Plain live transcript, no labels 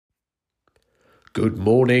good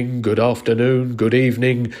morning, good afternoon, good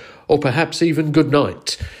evening, or perhaps even good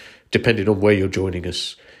night, depending on where you're joining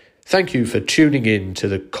us. Thank you for tuning in to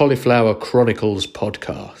the Cauliflower Chronicles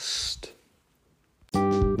podcast.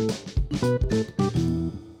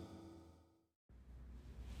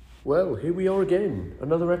 Well, here we are again,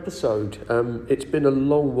 another episode. It's been a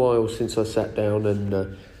long while since I sat down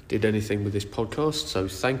and did anything with this podcast, so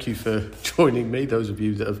thank you for joining me, those of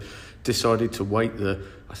you that have decided to wait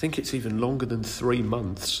I think it's even longer than 3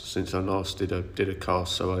 months since I last did a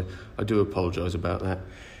cast, so I do apologise about that.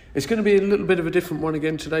 It's going to be a little bit of a different one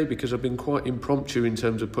again today because I've been quite impromptu in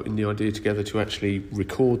terms of putting the idea together to actually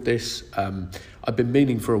record this. I've been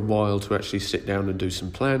meaning for a while to actually sit down and do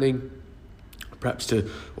some planning, perhaps to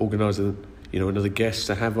organise another guest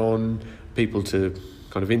to have on, people to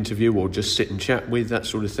kind of interview or just sit and chat with, that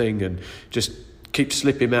sort of thing, and just keep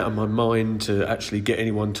slipping out of my mind to actually get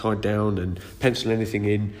anyone tied down and pencil anything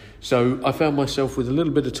in. So I found myself with a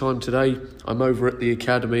little bit of time today. I'm over at the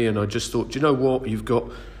academy and I just thought, do you know what, you've got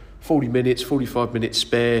 40 minutes, 45 minutes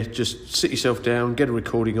spare, just sit yourself down, get a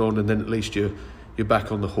recording on, and then at least you're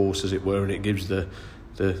back on the horse, as it were, and it gives the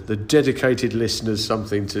dedicated listeners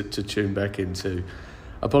something to tune back into.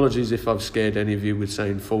 Apologies if I've scared any of you with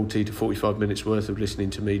saying 40 to 45 minutes worth of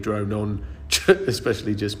listening to me drone on,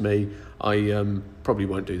 especially just me. I probably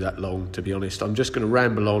won't do that long, to be honest. I'm just going to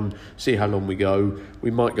ramble on, see how long we go.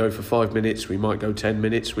 We might go for 5 minutes, we might go 10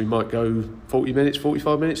 minutes, we might go 40 minutes,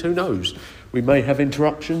 45 minutes, who knows? We may have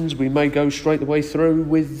interruptions, we may go straight the way through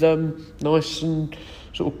with nice and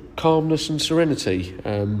sort of calmness and serenity.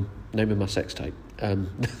 Name of my sex tape. I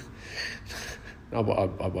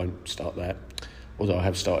won't start that. Although I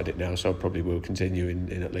have started it now, so I probably will continue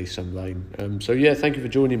in at least some vein. So yeah, thank you for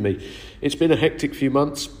joining me. It's been a hectic few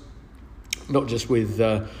months, not just with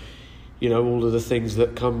all of the things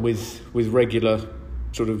that come with regular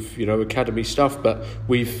sort of academy stuff, but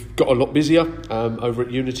we've got a lot busier over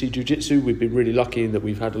at Unity Jiu Jitsu. We've been really lucky in that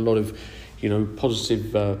we've had a lot of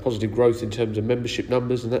positive growth in terms of membership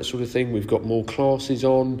numbers and that sort of thing. We've got more classes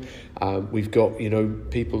on. We've got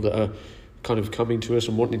people that are kind of coming to us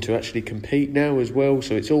and wanting to actually compete now as well.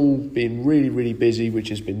 So it's all been really, really busy, which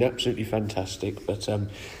has been absolutely fantastic. But like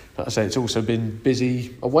I say, it's also been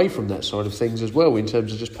busy away from that side of things as well, in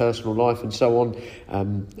terms of just personal life and so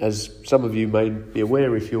on. As some of you may be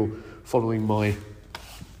aware, if you're following my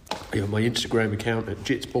Instagram account at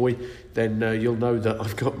JitsBoy, then you'll know that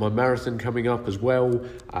I've got my marathon coming up as well.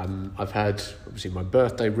 I've had, obviously, my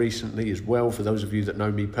birthday recently as well, for those of you that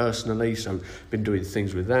know me personally, so been doing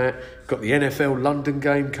things with that. Got the NFL London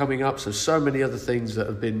game coming up, so many other things that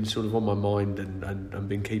have been sort of on my mind and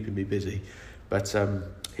been keeping me busy. But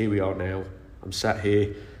here we are now. I'm sat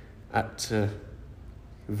here at a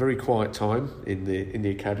very quiet time in the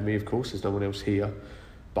academy, of course, there's no one else here.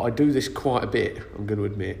 But I do this quite a bit, I'm going to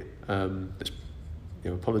admit.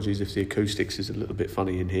 Apologies if the acoustics is a little bit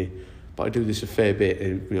funny in here, but I do this a fair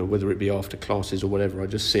bit, whether it be after classes or whatever. I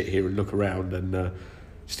just sit here and look around, and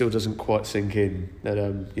still doesn't quite sink in that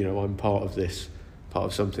I'm part of this, part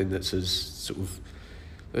of something that's as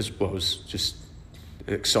just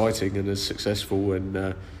exciting and as successful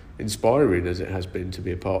and inspiring as it has been to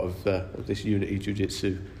be a part of this Unity Jiu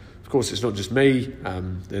Jitsu. Of course, it's not just me.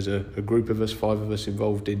 There's a group of us, 5 of us,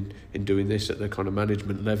 involved in doing this at the kind of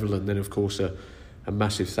management level, and then of course a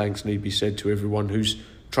massive thanks need be said to everyone who's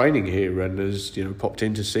training here and has popped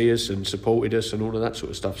in to see us and supported us and all of that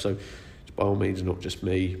sort of stuff. So it's by all means not just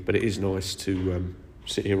me, but it is nice to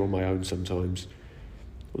sit here on my own sometimes.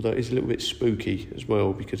 Although it is a little bit spooky as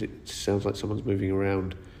well, because it sounds like someone's moving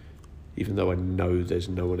around, even though I know there's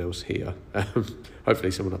no one else here.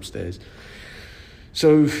 Hopefully someone upstairs.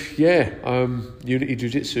 So yeah, Unity Jiu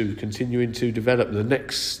Jitsu continuing to develop. The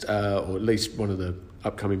next, or at least one of the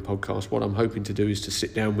upcoming podcasts, what I'm hoping to do is to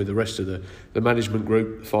sit down with the rest of the management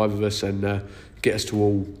group, 5 of us, and get us to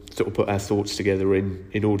all sort of put our thoughts together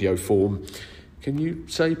in audio form. Can you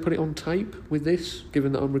say put it on tape with this,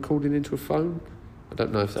 given that I'm recording into a phone? I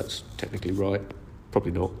don't know if that's technically right.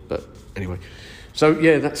 Probably not, but anyway. So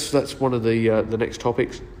yeah, that's one of the next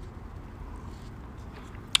topics.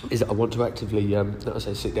 Is that I want to actively,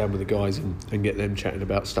 sit down with the guys and get them chatting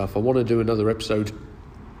about stuff. I want to do another episode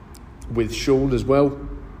with Sean as well.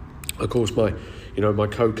 Of course, my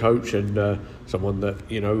co-coach and someone that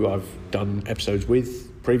I've done episodes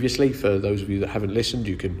with previously. For those of you that haven't listened,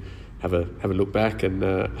 you can have a look back and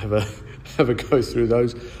have a go through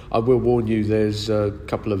those. I will warn you, there's a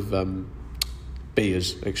couple of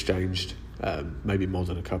beers exchanged, maybe more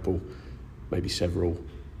than a couple, maybe several.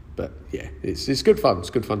 But yeah, it's good fun. It's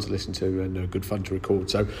good fun to listen to and good fun to record.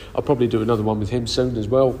 So I'll probably do another one with him soon as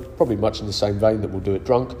well. Probably much in the same vein that we'll do it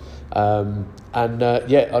drunk. Other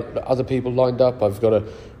people lined up. I've got a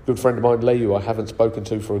good friend of mine, Lee, who I haven't spoken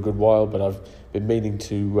to for a good while, but I've been meaning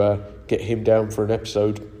to get him down for an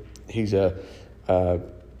episode. He's a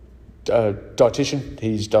dietitian.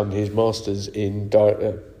 He's done his masters in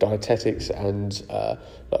dietetics, and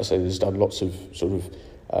like I say, he's done lots of sort of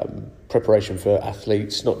preparation for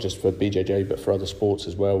athletes, not just for BJJ but for other sports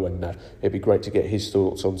as well. And it'd be great to get his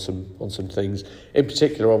thoughts on some things. In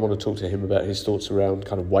particular, I want to talk to him about his thoughts around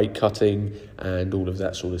kind of weight cutting and all of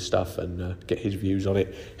that sort of stuff, and get his views on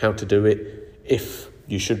it, how to do it, if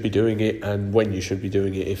you should be doing it, and when you should be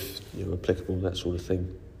doing it, if applicable, that sort of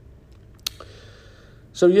thing.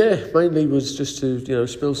 So yeah, mainly was just to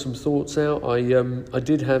spill some thoughts out. I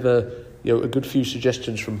did have a good few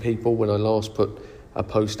suggestions from people when I last put a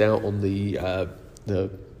post out on the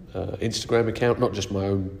Instagram account, not just my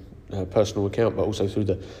own personal account, but also through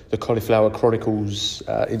the Cauliflower Chronicles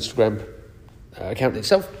Instagram account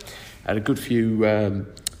itself. I had a good few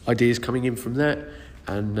ideas coming in from that,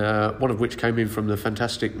 and one of which came in from the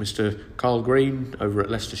fantastic Mr. Carl Green over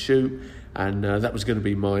at Leicester Shoot, and that was going to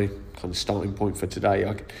be my kind of starting point for today.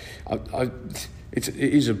 It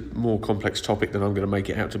is a more complex topic than I'm going to make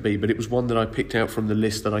it out to be, but it was one that I picked out from the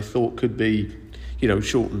list that I thought could be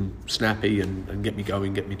short and snappy and get me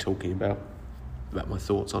going, get me talking about my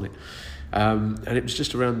thoughts on it. And it was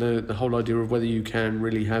just around the whole idea of whether you can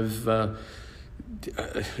really have no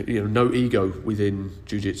ego within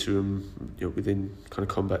Jiu Jitsu and within kind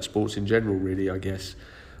of combat sports in general, really, I guess.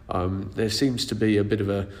 There seems to be a bit of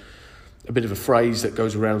a phrase that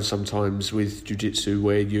goes around sometimes with Jiu Jitsu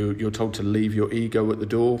where you're told to leave your ego at the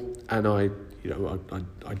door, and I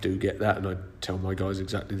do get that, and I tell my guys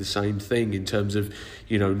exactly the same thing in terms of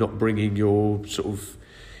not bringing your sort of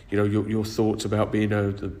your thoughts about being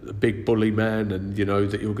a big bully man, and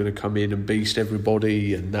that you're going to come in and beast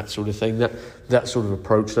everybody and that sort of thing. That sort of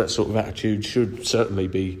approach, that sort of attitude should certainly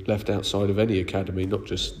be left outside of any academy, not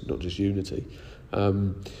just Unity.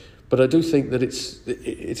 But I do think that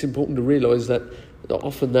it's important to realise that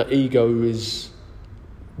often that ego is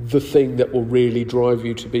the thing that will really drive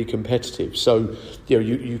you to be competitive. So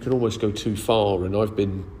you can almost go too far, and I've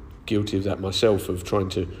been guilty of that myself, of trying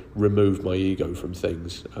to remove my ego from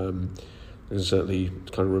things. I certainly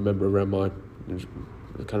kind of remember around my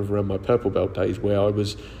purple belt days where I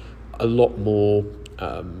was a lot more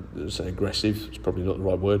say aggressive. It's probably not the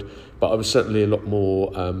right word, but I was certainly a lot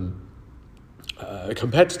more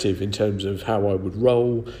competitive in terms of how I would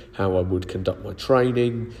roll, how I would conduct my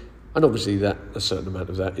training. And obviously that a certain amount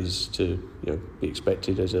of that is to be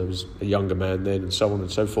expected as I was a younger man then, and so on and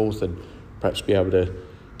so forth, and perhaps be able to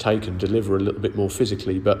take and deliver a little bit more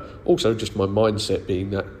physically, but also just my mindset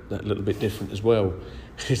being that little bit different as well.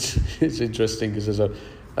 It's interesting because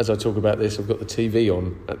as I talk about this, I've got the TV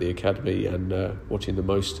on at the academy and watching the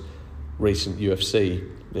most recent UFC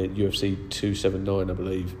 279, I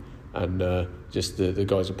believe, and just the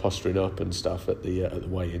guys are posturing up and stuff at the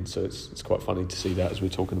weigh-in, so it's quite funny to see that as we're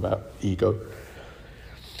talking about ego.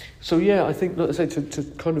 So yeah, I think, like I say, to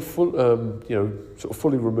kind of sort of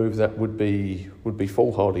fully remove that would be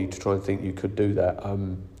foolhardy to try and think you could do that.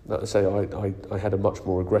 Like I say, I had a much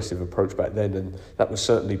more aggressive approach back then, and that was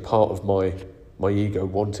certainly part of my ego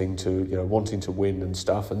wanting to win and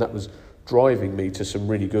stuff, and that was driving me to some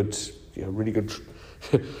really good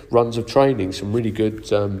runs of training, some really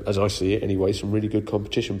good, as I see it anyway, some really good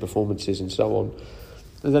competition performances and so on.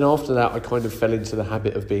 And then after that, I kind of fell into the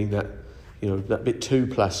habit of being that bit too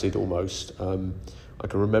placid almost. I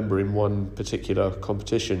can remember in one particular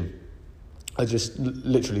competition, I just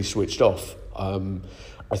literally switched off.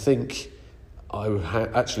 I think I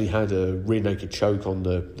actually had a rear naked choke on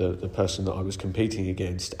the person that I was competing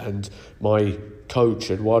against, and my coach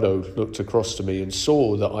Eduardo looked across to me and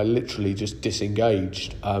saw that I literally just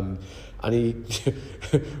disengaged, and he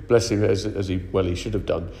bless him, as he should have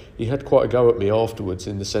done, he had quite a go at me afterwards,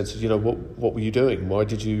 in the sense of what were you doing, why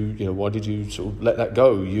did you sort of let that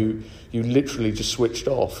go, you literally just switched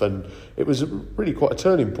off. And it was really quite a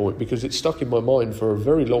turning point, because it stuck in my mind for a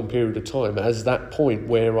very long period of time as that point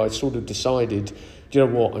where I sort of decided,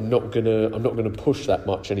 I'm not gonna push that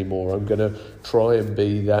much anymore. I'm gonna try and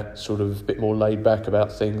be that sort of bit more laid back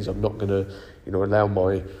about things. I'm not gonna allow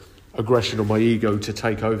my aggression or my ego to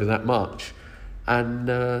take over that much. And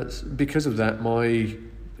because of that,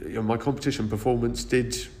 my competition performance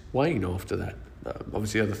did wane after that.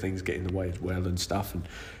 Obviously other things get in the way as well and stuff, and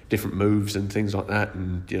different moves and things like that,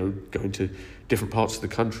 and going to different parts of the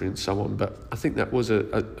country and so on. But I think that was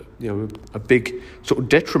a big sort of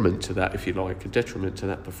detriment to that, if you like, a detriment to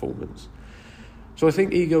that performance. So I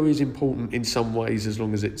think ego is important in some ways as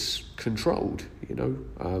long as it's controlled.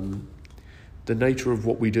 The nature of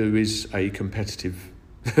what we do is a competitive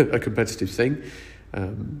thing.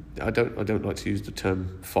 I don't like to use the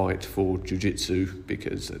term fight for Jiu Jitsu,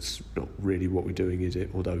 because that's not really what we're doing, is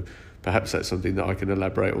it? Although perhaps that's something that I can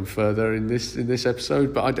elaborate on further in this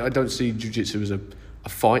episode. But I don't see Jiu Jitsu as a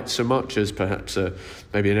fight so much as perhaps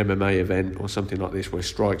maybe an MMA event or something like this where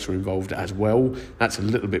strikes are involved as well. That's a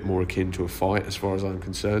little bit more akin to a fight as far as I'm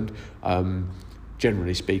concerned.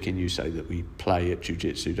 Generally speaking, you say that we play at Jiu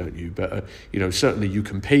Jitsu, don't you? But certainly you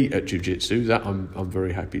compete at Jiu Jitsu. That I'm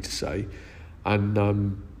very happy to say. And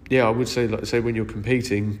I would say, like I say, when you're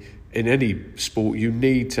competing in any sport, you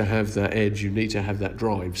need to have that edge, you need to have that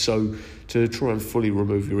drive. So to try and fully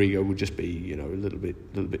remove your ego would just be, a little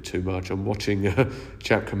bit too much. I'm watching a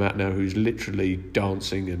chap come out now who's literally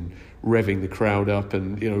dancing and revving the crowd up,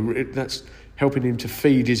 and that's helping him to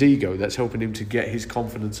feed his ego. That's helping him to get his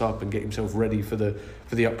confidence up and get himself ready for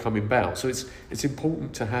the upcoming bout. So it's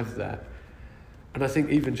important to have that. And I think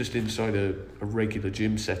even just inside a regular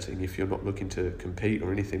gym setting, if you're not looking to compete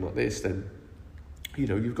or anything like this, then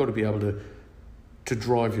you've got to be able to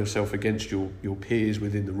drive yourself against your peers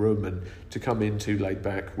within the room, and to come in too laid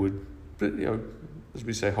back would, as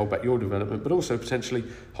we say, hold back your development, but also potentially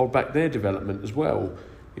hold back their development as well.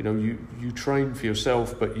 You train for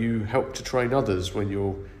yourself, but you help to train others when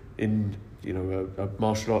you're in a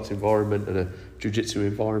martial arts environment and a jiu-jitsu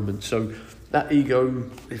environment. So that ego,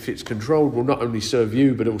 if it's controlled, will not only serve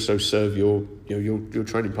you but also serve your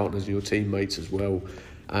training partners and your teammates as well.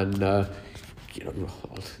 And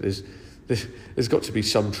there's got to be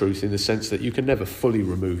some truth in the sense that you can never fully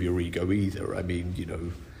remove your ego either. I mean,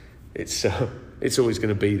 it's always going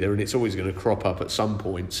to be there, and it's always going to crop up at some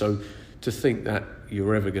point. So to think that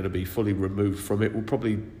you're ever going to be fully removed from it will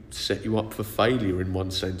probably set you up for failure in one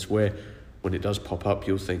sense, where when it does pop up,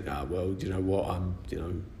 you'll think, well, you know what, I'm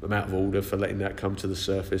out of order for letting that come to the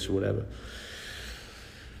surface or whatever.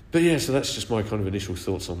 But yeah, so that's just my kind of initial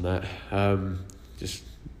thoughts on that. Just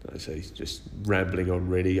rambling on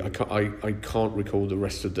really. I can't recall the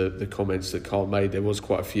rest of the comments that Carl made. There was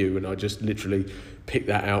quite a few, and I just literally picked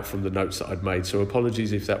that out from the notes that I'd made. So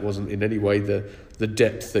apologies if that wasn't in any way the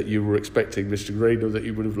depth that you were expecting, Mr. Green, or that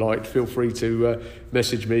you would have liked. Feel free to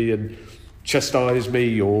message me and chastise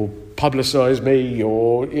me or publicise me,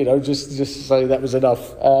 or just say that was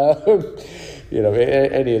enough.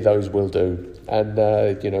 Any of those will do.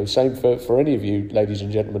 And same for any of you ladies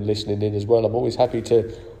and gentlemen listening in as well. I'm always happy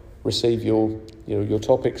to receive your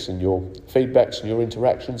topics and your feedbacks and your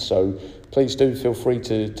interactions, so please do feel free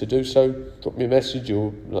to do so. Drop me a message.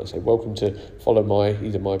 You're, like I say, welcome to follow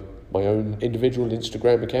either my own individual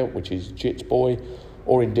Instagram account, which is Jitsboy,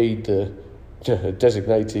 or indeed the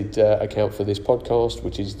designated account for this podcast,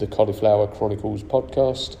 which is the Cauliflower Chronicles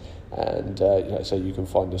podcast. And so you can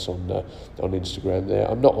find us on Instagram there.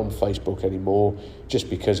 I'm not on Facebook anymore, just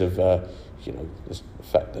because of the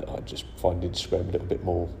fact that I just find Instagram a little bit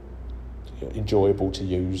more enjoyable to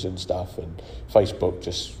use and stuff, and Facebook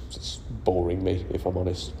it's boring me, if I'm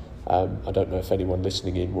honest. I don't know if anyone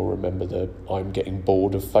listening in will remember the "I'm Getting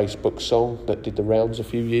Bored of Facebook" song that did the rounds a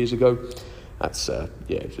few years ago. That's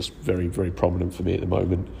just very, very prominent for me at the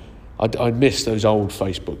moment. I miss those old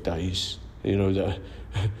Facebook days. The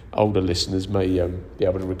older listeners may be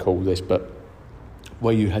able to recall this, but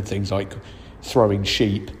where you had things like throwing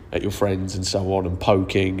sheep at your friends and so on, and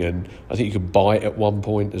poking, and I think you could bite at one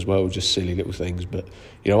point as well, just silly little things. But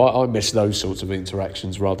I miss those sorts of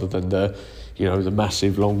interactions rather than the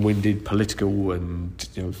massive, long-winded political and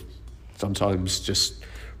sometimes just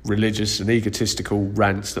religious and egotistical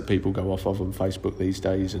rants that people go off of on Facebook these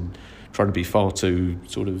days, and trying to be far too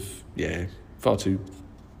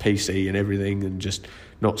PC and everything, and just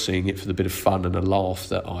not seeing it for the bit of fun and a laugh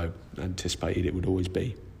that I anticipated it would always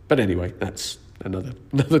be. But anyway, that's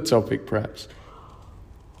another topic perhaps.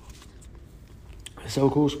 So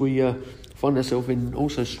of course we find ourselves in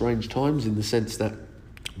also strange times, in the sense that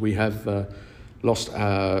we have lost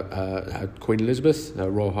our Queen Elizabeth. Her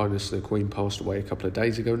Royal Highness the Queen passed away a couple of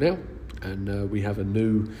days ago now, and we have a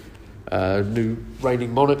new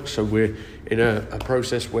reigning monarch. So we're in a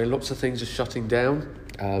process where lots of things are shutting down,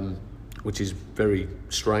 which is very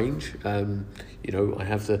strange. I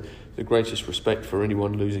have the greatest respect for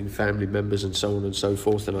anyone losing family members and so on and so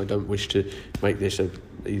forth, and I don't wish to make this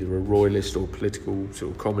either a royalist or political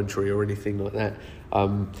sort of commentary or anything like that.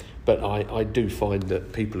 But I do find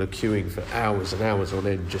that people are queuing for hours and hours on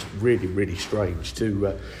end just really, really strange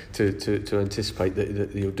to anticipate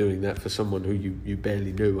that you're doing that for someone who you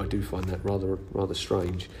barely knew. I do find that rather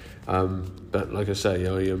strange. But like I say,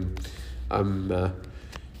 I'm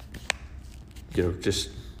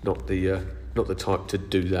just not the type to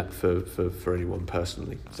do that for anyone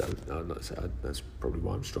personally. So that's probably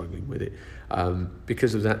why I'm struggling with it.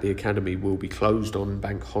 Because of that, the academy will be closed on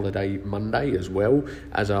Bank Holiday Monday, as well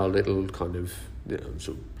as our little kind of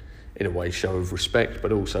sort of, in a way, show of respect,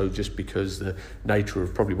 but also just because the nature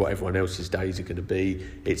of probably what everyone else's days are going to be,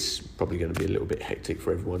 it's probably going to be a little bit hectic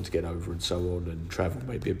for everyone to get over and so on, and travel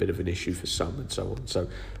may be a bit of an issue for some and so on. So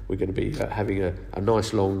we're going to be having a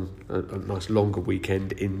nice longer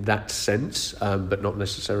weekend in that sense, but not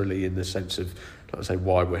necessarily in the sense of, like I say,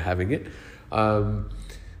 why we're having it.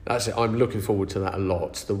 That's it. I'm looking forward to that a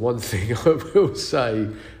lot. The one thing I will say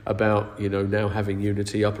about, now having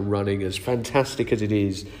Unity up and running, as fantastic as it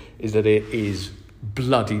is that it is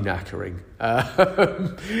bloody knackering.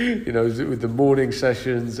 With the morning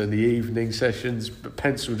sessions and the evening sessions,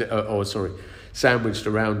 sandwiched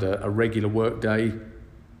around a regular work day,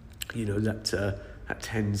 that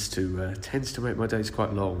tends to make my days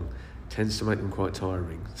quite long. Tends to make them quite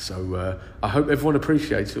tiring. So I hope everyone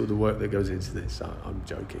appreciates all the work that goes into this. I'm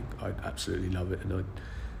joking. I absolutely love it, and I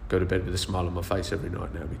go to bed with a smile on my face every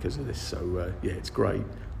night now because of this. So it's great,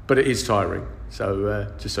 but it is tiring. So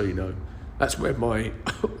just so you know, that's where my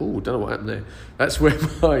don't know what happened there. That's where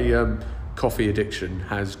my coffee addiction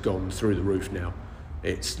has gone through the roof now.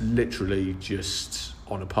 It's literally just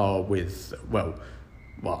on a par with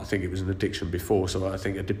I think it was an addiction before, so I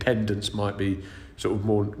think a dependence might be sort of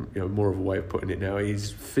more of a way of putting it now. It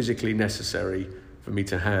is physically necessary for me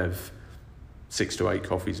to have 6 to 8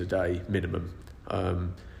 coffees a day minimum.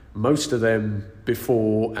 Most of them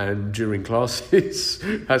before and during classes,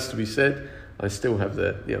 has to be said. I still have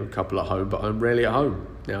the couple at home, but I'm rarely at home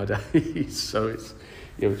nowadays, so it's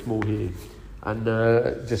more here. And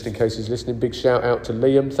just in case he's listening, big shout out to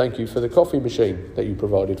Liam. Thank you for the coffee machine that you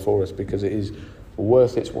provided for us, because it is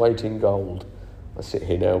worth its weight in gold. I sit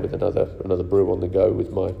here now with another brew on the go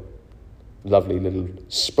with my lovely little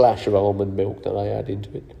splash of almond milk that I add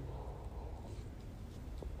into it.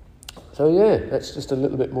 So that's just a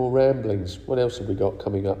little bit more ramblings. What else have we got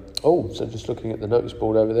coming up? So just looking at the notice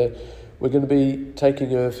board over there, we're going to be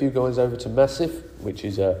taking a few guys over to Massive, which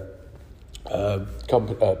is a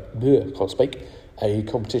competition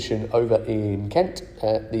over in Kent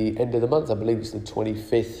at the end of the month. I believe it's the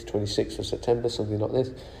 25th, 26th of September, something like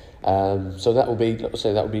this. So that will be,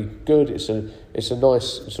 good. It's a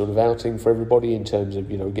nice sort of outing for everybody in terms of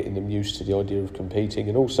getting them used to the idea of competing,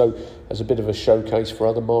 and also as a bit of a showcase for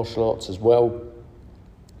other martial arts as well.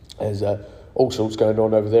 There's all sorts going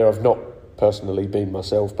on over there. I've not personally been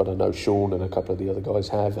myself, but I know Sean and a couple of the other guys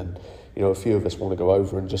have, and a few of us want to go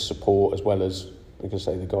over and just support, as well as, like I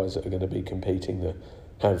say, the guys that are going to be competing, the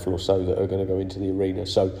handful or so that are going to go into the arena.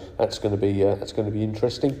 So that's going to be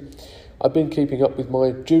interesting. I've been keeping up with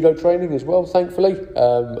my judo training as well, thankfully.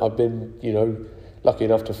 I've been, lucky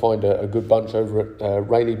enough to find a good bunch over at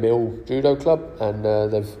Rayleigh Mill Judo Club, and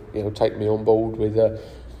they've, taken me on board with,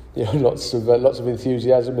 lots of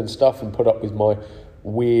enthusiasm and stuff, and put up with my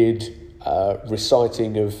weird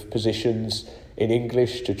reciting of positions in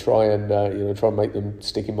English to try and make them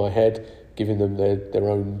stick in my head, giving them their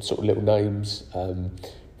own sort of little names.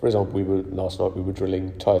 For example, last night we were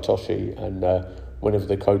drilling Taitoshi, and whenever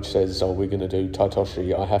the coach says, we're going to do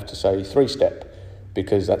Taitoshi, I have to say 3-step,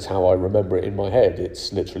 because that's how I remember it in my head.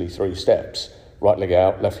 It's literally 3 steps: right leg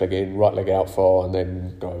out, left leg in, right leg out far, and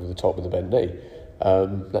then go over the top with the bent knee.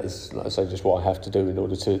 That is, like I say, just what I have to do in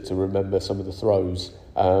order to remember some of the throws.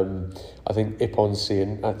 I think Ippon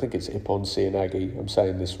Seoinage, I'm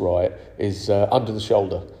saying this right, is under the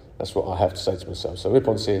shoulder. That's what I have to say to myself. So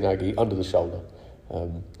Ippon Seoinage, under the shoulder.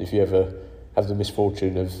 If you ever have the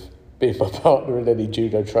misfortune of being my partner in any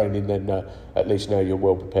judo training, then at least now you're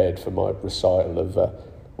well prepared for my recital of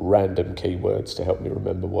random keywords to help me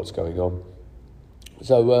remember what's going on.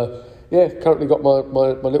 So currently got my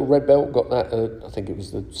little red belt. Got that, I think it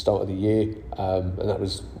was the start of the year, and that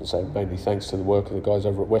was mainly thanks to the work of the guys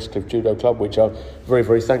over at Westcliff Judo Club, which I'm very,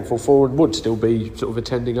 very thankful for, and would still be sort of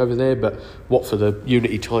attending over there. But what for the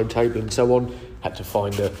Unity timetable and so on, had to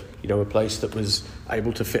find a place that was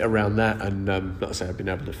able to fit around that, and like I say, I've been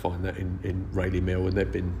able to find that in Rayleigh Mill, and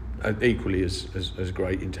they've been equally as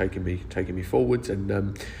great in taking me forwards, and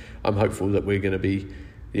I'm hopeful that we're going to be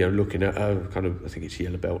looking at I think it's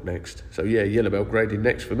yellow belt next. So yeah, yellow belt grading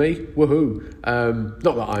next for me. Woohoo!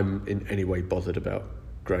 Not that I'm in any way bothered about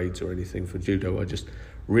grades or anything for judo. I just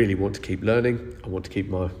really want to keep learning. I want to keep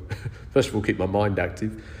first of all, keep my mind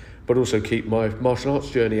active, but also keep my martial arts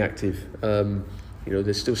journey active.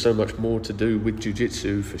 There's still so much more to do with Jiu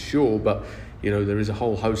Jitsu for sure, but there is a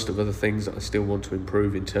whole host of other things that I still want to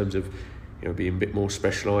improve in terms of being a bit more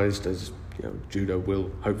specialised, as judo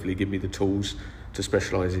will hopefully give me the tools to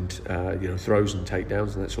specialise in throws and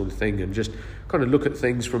takedowns and that sort of thing, and just kind of look at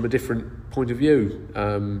things from a different point of view,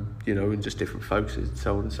 and just different focuses and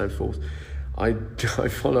so on and so forth. I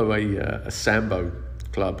follow a Sambo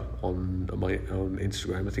club on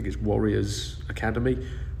Instagram. I think it's Warriors Academy,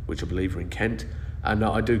 which I believe are in Kent. And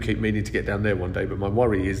I do keep meaning to get down there one day, but my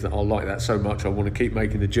worry is that I'll like that so much I want to keep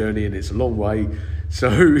making the journey, and it's a long way.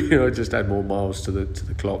 So just add more miles to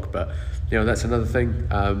the clock. But that's another thing.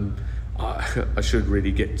 I should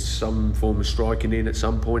really get some form of striking in at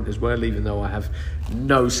some point as well, even though I have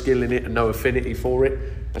no skill in it and no affinity for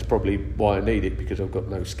it. That's probably why I need it, because I've got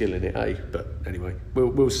no skill in it, But anyway,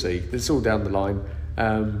 we'll see. It's all down the line.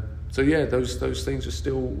 So yeah, those things are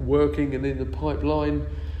still working and in the pipeline.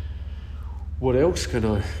 What else can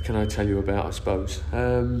I tell you about, I suppose?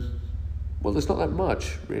 Well, there's not that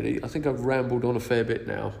much, really. I think I've rambled on a fair bit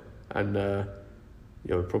now, and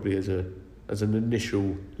probably as an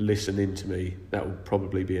initial listen into me, that will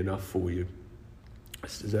probably be enough for you.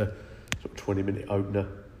 This is a sort of 20-minute opener,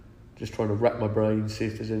 just trying to wrap my brain, see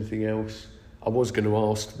if there's anything else. I was going to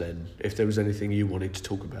ask then if there was anything you wanted to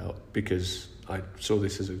talk about, because I saw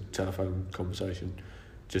this as a telephone conversation,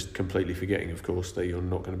 just completely forgetting, of course, that you're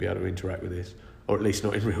not going to be able to interact with this, or at least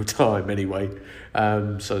not in real time anyway.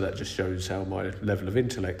 So that just shows how my level of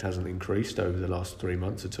intellect hasn't increased over the last 3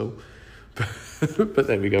 months at all. But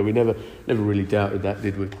there we go. We never really doubted that,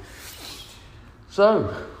 did we? So,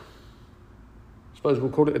 I suppose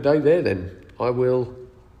we'll call it a day there then. I will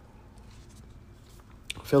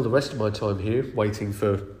fill the rest of my time here waiting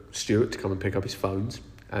for Stuart to come and pick up his phones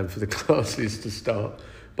and for the classes to start,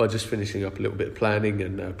 by just finishing up a little bit of planning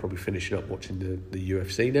and probably finishing up watching the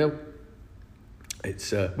UFC now.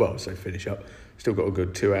 It's, I say finish up. Still got a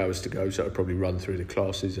good 2 hours to go, so I'll probably run through the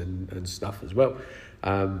classes and stuff as well.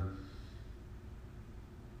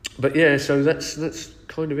 But yeah, so that's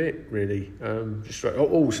kind of it, really.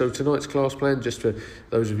 So tonight's class plan, just for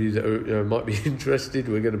those of you that are, might be interested,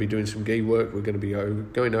 we're going to be doing some gi work. We're going to be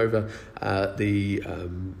going over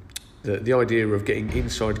the idea of getting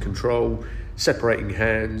inside control, separating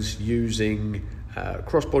hands, using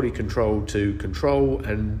cross-body control to control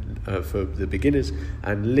and for the beginners,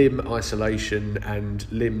 and limb isolation and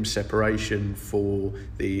limb separation for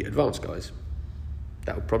the advanced guys.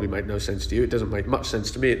 That would probably make no sense to you. It doesn't make much sense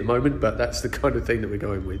to me at the moment, but that's the kind of thing that we're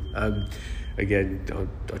going with. Again,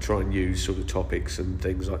 I try and use sort of topics and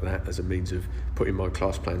things like that as a means of putting my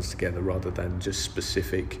class plans together, rather than just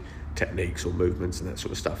specific techniques or movements and that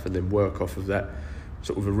sort of stuff, and then work off of that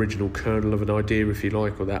sort of original kernel of an idea, if you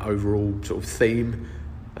like, or that overall sort of theme,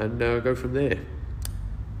 and go from there.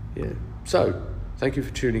 Yeah. So, thank you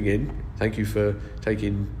for tuning in. Thank you for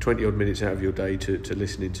taking 20 odd minutes out of your day to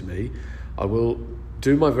listening to me. I will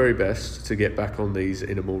do my very best to get back on these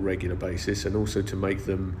in a more regular basis, and also to make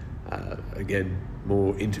them again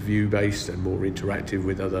more interview based and more interactive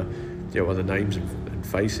with other names and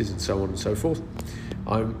faces and so on and so forth.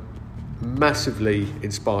 I'm massively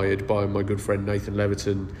inspired by my good friend Nathan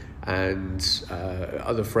Leverton and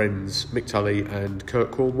other friends Mick Tully and Kurt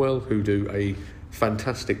Cornwell, who do a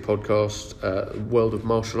fantastic podcast, World of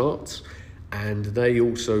Martial Arts, and they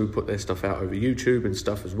also put their stuff out over YouTube and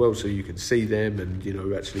stuff as well, so you can see them and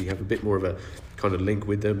actually have a bit more of a kind of link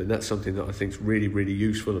with them, and that's something that I think is really, really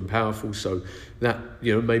useful and powerful. So that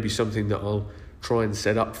maybe something that I'll try and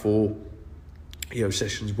set up for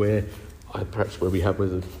sessions where we have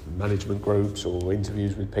with management groups or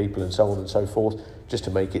interviews with people and so on and so forth, just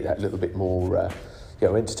to make it that little bit more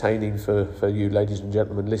entertaining for you ladies and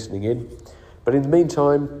gentlemen listening in. But in the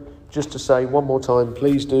meantime, just to say one more time,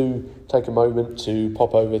 please do take a moment to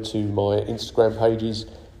pop over to my Instagram pages,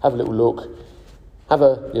 have a little look, have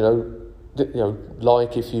a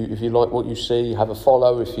like if you like what you see, have a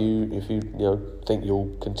follow if you think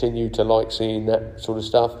you'll continue to like seeing that sort of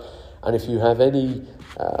stuff, and if you have any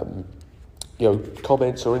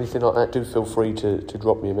comments or anything like that, do feel free to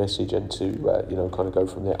drop me a message and to kind of go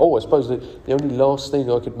from there. I suppose the only last thing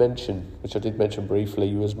I could mention, which I did mention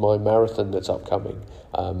briefly, was my marathon that's upcoming.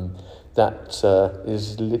 That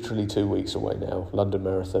is literally 2 weeks away now, London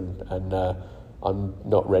Marathon, and I'm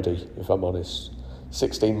not ready, if I'm honest.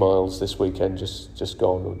 16 miles this weekend, just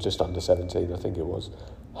gone, or just under 17, I think it was.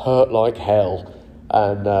 Hurt like hell.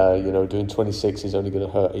 and doing 26 is only going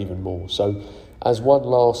to hurt even more. So as one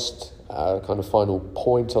last kind of final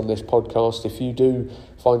point on this podcast, if you do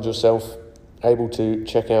find yourself able to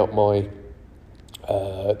check out my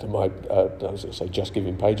I was going to say Just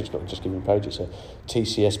Giving page. It's not a Just Giving page, it's a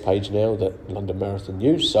TCS page now that London Marathon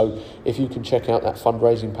use. So if you can check out that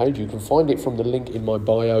fundraising page, you can find it from the link in my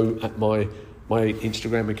bio at my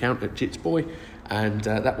Instagram account at Jitsboy, and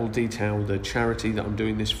that will detail the charity that I'm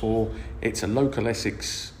doing this for. It's a local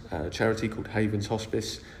Essex charity called Havens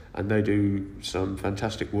Hospice, and they do some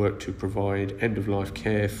fantastic work to provide end-of-life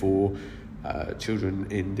care for children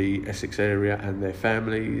in the Essex area and their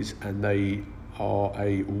families, and they are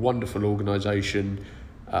a wonderful organisation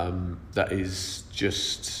that is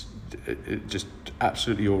just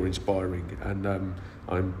absolutely awe-inspiring, and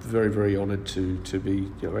I'm very, very honoured to be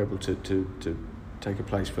able to take a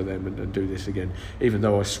place for them and do this again, even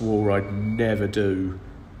though I swore I'd never do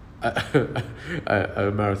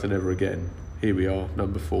a marathon ever again. Here we are,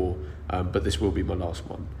 number 4, but this will be my last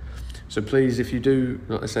one. So please, if you do,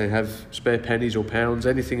 like I say, have spare pennies or pounds,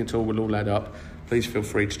 anything at all will all add up. Please feel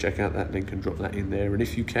free to check out that link and drop that in there. And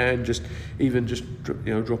if you can, just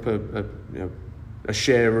drop a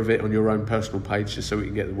share of it on your own personal page, just so we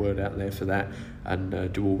can get the word out there for that,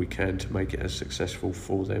 and do all we can to make it as successful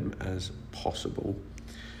for them as possible.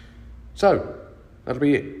 So that'll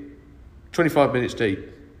be it. 25 minutes deep.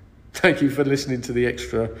 Thank you for listening to the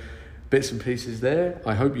extra bits and pieces there.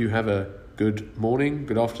 I hope you have a good morning,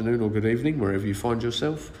 good afternoon, or good evening, wherever you find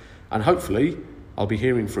yourself. And hopefully I'll be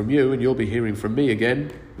hearing from you, and you'll be hearing from me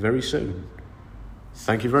again very soon.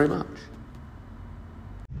 Thank you very much.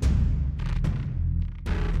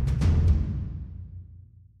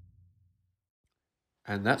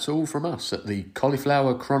 And that's all from us at the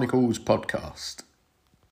Cauliflower Chronicles podcast.